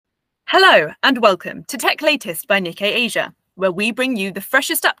Hello and welcome to Tech Latest by Nikkei Asia, where we bring you the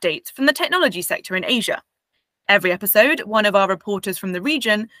freshest updates from the technology sector in Asia. Every episode, one of our reporters from the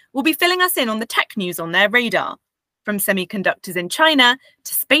region will be filling us in on the tech news on their radar, from semiconductors in China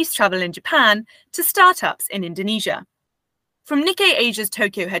to space travel in Japan to startups in Indonesia. From Nikkei Asia's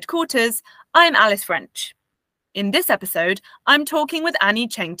Tokyo headquarters, I'm Alice French. In this episode, I'm talking with Annie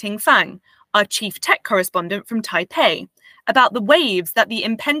Cheng-Ting Fang, our chief tech correspondent from Taipei, about the waves that the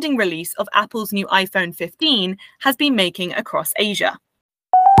impending release of Apple's new iPhone 15 has been making across Asia.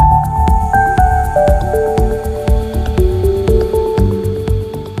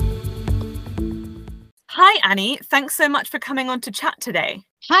 Hi, Annie. Thanks so much for coming on to chat today.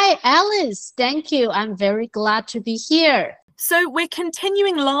 Hi, Alice. Thank you. I'm very glad to be here. So we're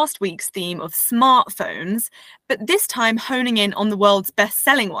continuing last week's theme of smartphones, but this time honing in on the world's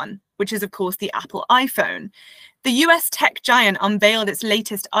best-selling one, which is, of course, the Apple iPhone. The US tech giant unveiled its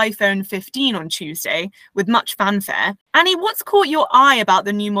latest iPhone 15 on Tuesday with much fanfare. Annie, what's caught your eye about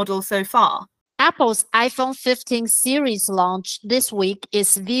the new model so far? Apple's iPhone 15 series launch this week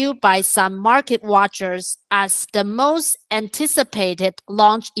is viewed by some market watchers as the most anticipated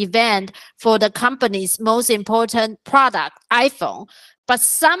launch event for the company's most important product, iPhone. But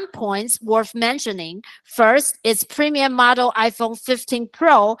some points worth mentioning. First, its premium model iPhone 15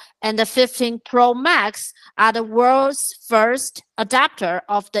 Pro and the 15 Pro Max are the world's first adapter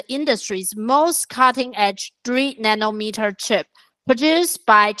of the industry's most cutting-edge 3-nanometer chip, produced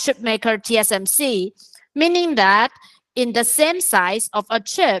by chipmaker TSMC, meaning that in the same size of a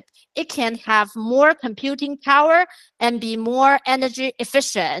chip, it can have more computing power and be more energy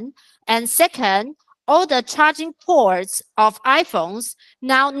efficient. And second, all the charging ports of iPhones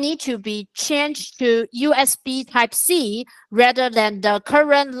now need to be changed to USB Type-C rather than the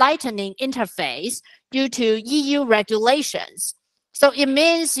current Lightning interface due to EU regulations. So it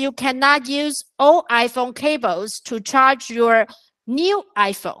means you cannot use old iPhone cables to charge your new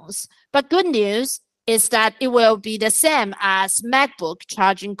iPhones. But good news is that it will be the same as MacBook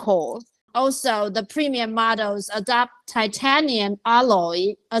charging cord. Also, the premium models adopt titanium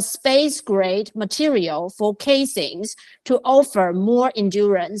alloy, a space-grade material for casings to offer more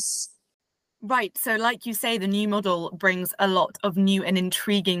endurance. Right, so like you say, the new model brings a lot of new and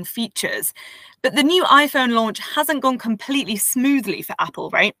intriguing features. But the new iPhone launch hasn't gone completely smoothly for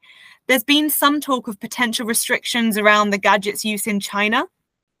Apple, right? There's been some talk of potential restrictions around the gadget's use in China.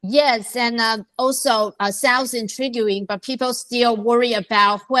 Yes, and also sounds intriguing, but people still worry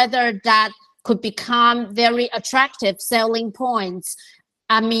about whether that could become very attractive selling points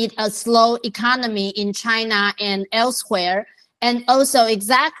amid a slow economy in China and elsewhere. And also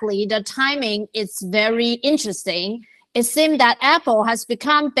exactly the timing is very interesting. It seems that Apple has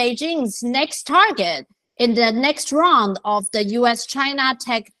become Beijing's next target in the next round of the US-China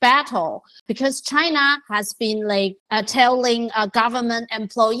tech battle, because China has been telling government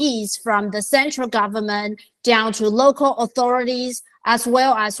employees from the central government down to local authorities, as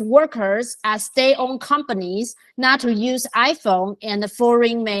well as workers at state-owned companies, not to use iPhone and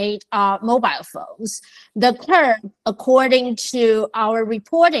foreign-made mobile phones. The curve, according to our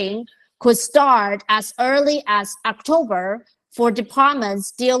reporting, could start as early as October for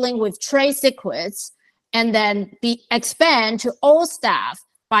departments dealing with trade secrets, and then expand to all staff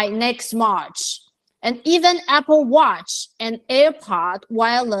by next March. And even Apple Watch and AirPod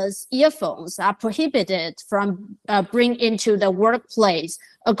wireless earphones are prohibited from bring into the workplace,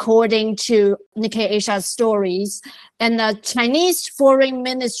 according to Nikkei Asia stories. And the Chinese Foreign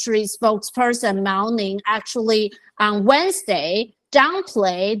Ministry spokesperson Mao Ning actually on Wednesday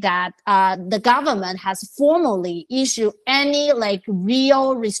downplayed that the government has formally issued any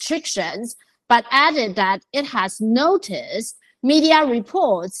real restrictions, but added that it has noticed media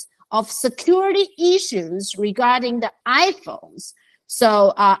reports of security issues regarding the iPhones.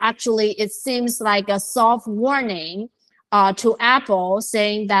 So actually, it seems like a soft warning to Apple,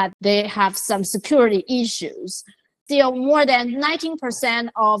 saying that they have some security issues. Still, more than 19%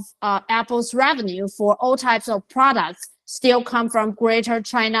 of Apple's revenue for all types of products still come from Greater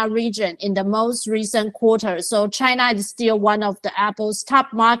China region in the most recent quarter. So China is still one of the Apple's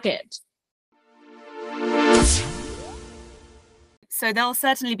top markets. So there'll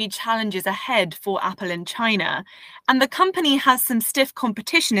certainly be challenges ahead for Apple in China. And the company has some stiff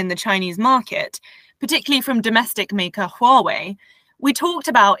competition in the Chinese market, particularly from domestic maker Huawei. We talked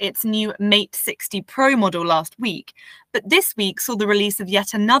about its new Mate 60 Pro model last week, but this week saw the release of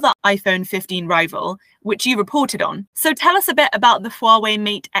yet another iPhone 15 rival, which you reported on. So tell us a bit about the Huawei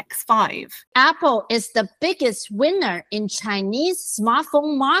Mate X5. Apple is the biggest winner in Chinese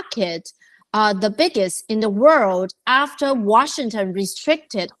smartphone market the biggest in the world after Washington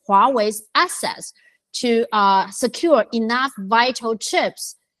restricted Huawei's access to secure enough vital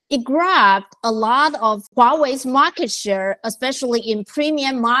chips. It grabbed a lot of Huawei's market share, especially in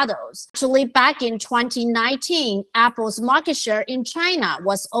premium models. Actually, back in 2019, Apple's market share in China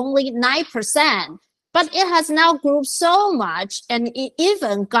was only 9%, but it has now grown so much, and it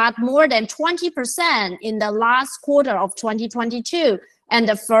even got more than 20% in the last quarter of 2022 and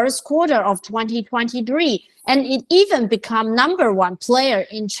the first quarter of 2023, and it even became #1 player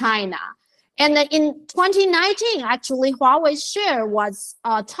in China. And in 2019, actually, Huawei's share was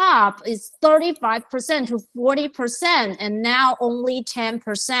top is 35% to 40%, and now only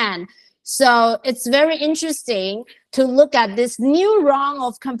 10%. So it's very interesting to look at this new round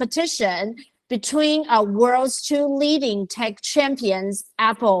of competition between our world's two leading tech champions,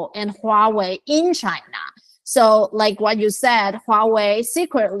 Apple and Huawei, in China. So like what you said, Huawei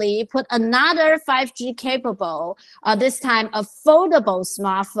secretly put another 5G capable, this time a foldable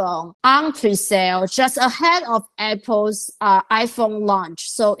smartphone on pre-sale just ahead of Apple's iPhone launch.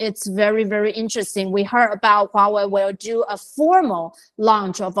 So it's very, very interesting. We heard about Huawei will do a formal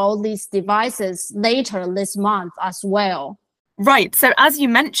launch of all these devices later this month as well. Right. So as you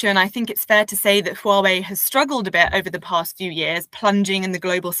mentioned, I think it's fair to say that Huawei has struggled a bit over the past few years, plunging in the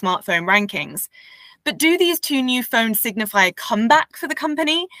global smartphone rankings. But do these two new phones signify a comeback for the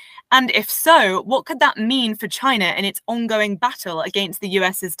company? And if so, what could that mean for China in its ongoing battle against the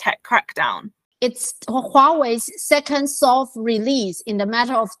US's tech crackdown? It's Huawei's second soft release in the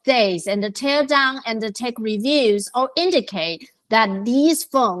matter of days, and the teardown and the tech reviews all indicate that these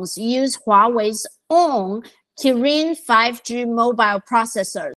phones use Huawei's own Kirin 5G mobile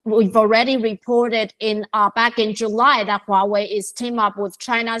processor. We've already reported back in July that Huawei is teamed up with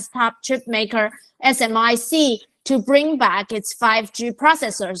China's top chip maker SMIC to bring back its 5G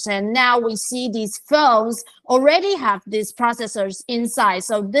processors. And now we see these phones already have these processors inside.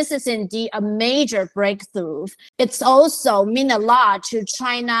 So this is indeed a major breakthrough. It's also mean a lot to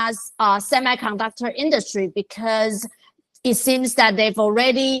China's semiconductor industry, because it seems that they've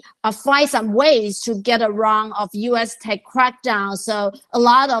already find some ways to get around of U.S. tech crackdown. So a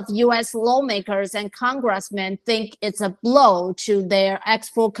lot of U.S. lawmakers and congressmen think it's a blow to their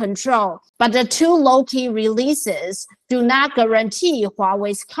export control. But the two low-key releases do not guarantee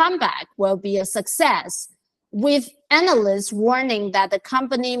Huawei's comeback will be a success, with analysts warning that the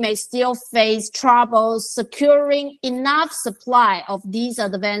company may still face troubles securing enough supply of these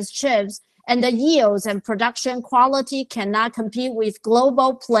advanced chips, and the yields and production quality cannot compete with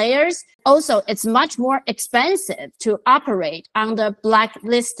global players. Also, it's much more expensive to operate under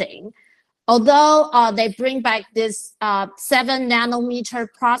blacklisting. Although they bring back this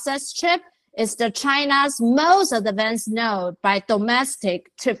 7-nanometer process chip, it's the China's most advanced node by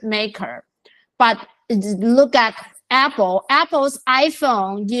domestic chip maker. But look at Apple. Apple's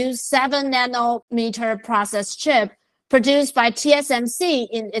iPhone used 7-nanometer process chip produced by TSMC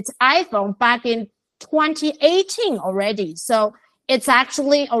in its iPhone back in 2018 already. So it's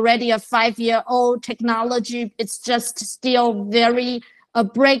actually already a 5-year-old technology. It's just still very a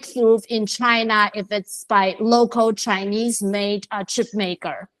breakthrough in China if it's by local Chinese-made chip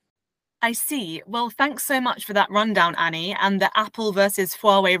maker. I see. Well, thanks so much for that rundown, Annie. And the Apple versus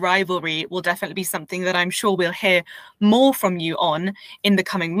Huawei rivalry will definitely be something that I'm sure we'll hear more from you on in the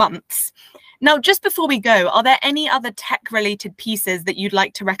coming months. Now, just before we go, are there any other tech-related pieces that you'd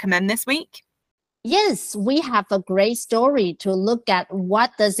like to recommend this week? Yes, we have a great story to look at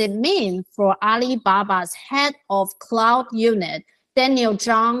what does it mean for Alibaba's head of cloud unit, Daniel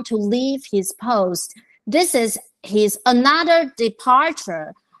Zhang, to leave his post. This is his another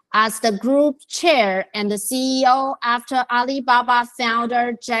departure as the group chair and the CEO after Alibaba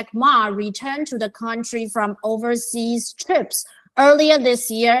founder Jack Ma returned to the country from overseas trips earlier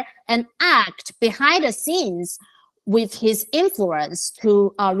this year and act behind the scenes with his influence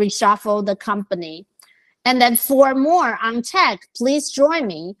to reshuffle the company. And then for more on tech, please join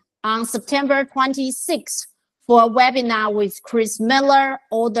me on September 26th for a webinar with Chris Miller,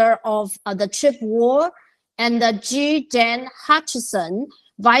 author of The Chip War, and G. Dan Hutchison,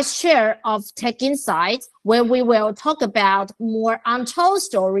 Vice Chair of Tech Insights, where we will talk about more untold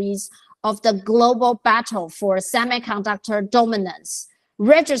stories of the global battle for semiconductor dominance.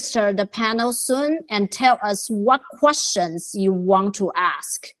 Register the panel soon and tell us what questions you want to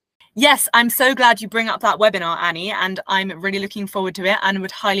ask. Yes, I'm so glad you bring up that webinar, Annie, and I'm really looking forward to it and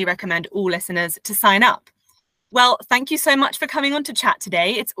would highly recommend all listeners to sign up. Well, thank you so much for coming on to chat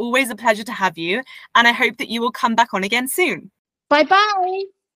today. It's always a pleasure to have you, and I hope that you will come back on again soon. Bye-bye.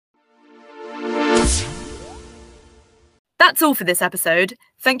 That's all for this episode.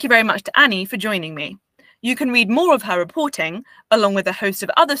 Thank you very much to Annie for joining me. You can read more of her reporting, along with a host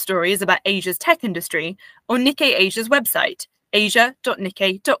of other stories about Asia's tech industry, on Nikkei Asia's website,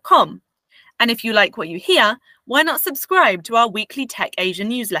 asia.nikkei.com. And if you like what you hear, why not subscribe to our weekly Tech Asia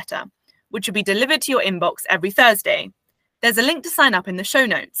newsletter, which will be delivered to your inbox every Thursday. There's a link to sign up in the show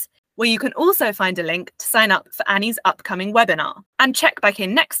notes, where you can also find a link to sign up for Annie's upcoming webinar. And check back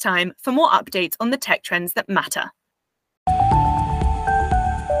in next time for more updates on the tech trends that matter.